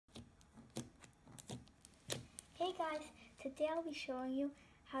guys, today I'll be showing you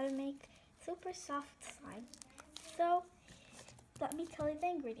how to make super soft slime. So let me tell you the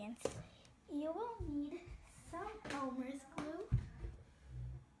ingredients. You will need some Elmer's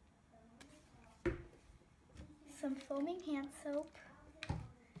glue, some foaming hand soap,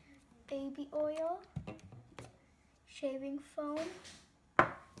 baby oil, shaving foam,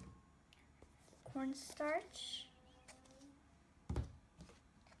 cornstarch,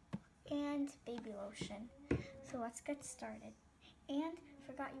 and baby lotion. So let's get started. And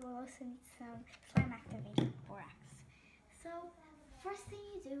forgot you will also need some slime activating borax. So first thing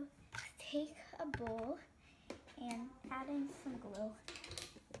you do is take a bowl and add in some glue.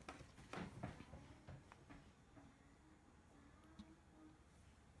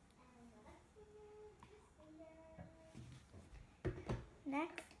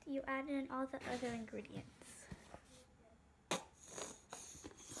 Next, you add in all the other ingredients.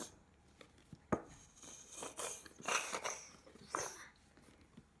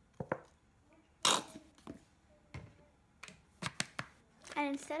 And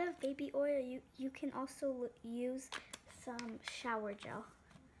instead of baby oil, you can also use some shower gel.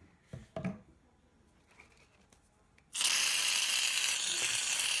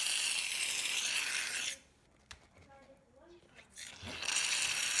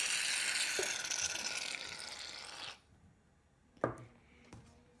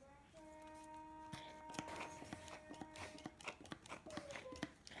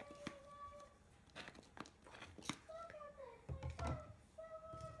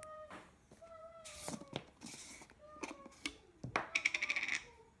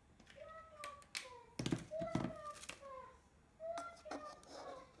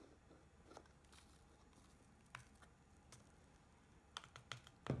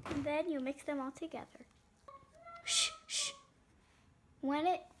 And then you mix them all together. Shh, shh. When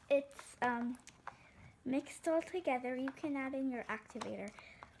it's mixed all together, you can add in your activator.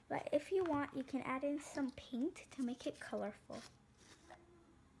 But if you want, you can add in some paint to make it colorful.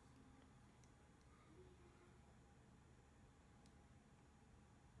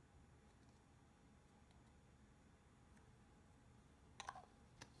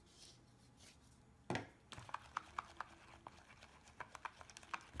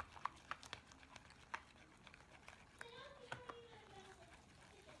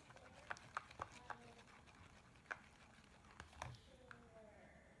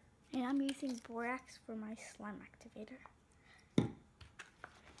 And I'm using borax for my slime activator.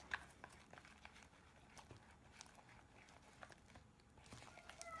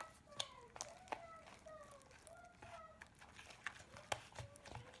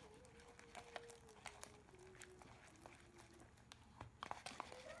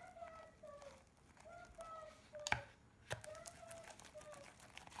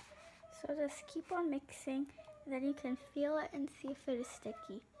 So just keep on mixing, then you can feel it and see if it is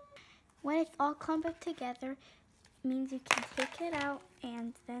sticky. When it's all clumped together, it means you can take it out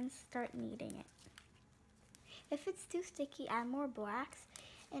and then start kneading it. If it's too sticky, add more borax.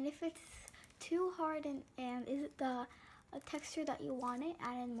 And if it's too hard and isn't the texture that you want it,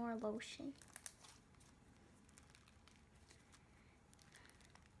 add in more lotion.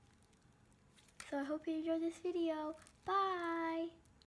 So I hope you enjoyed this video. Bye!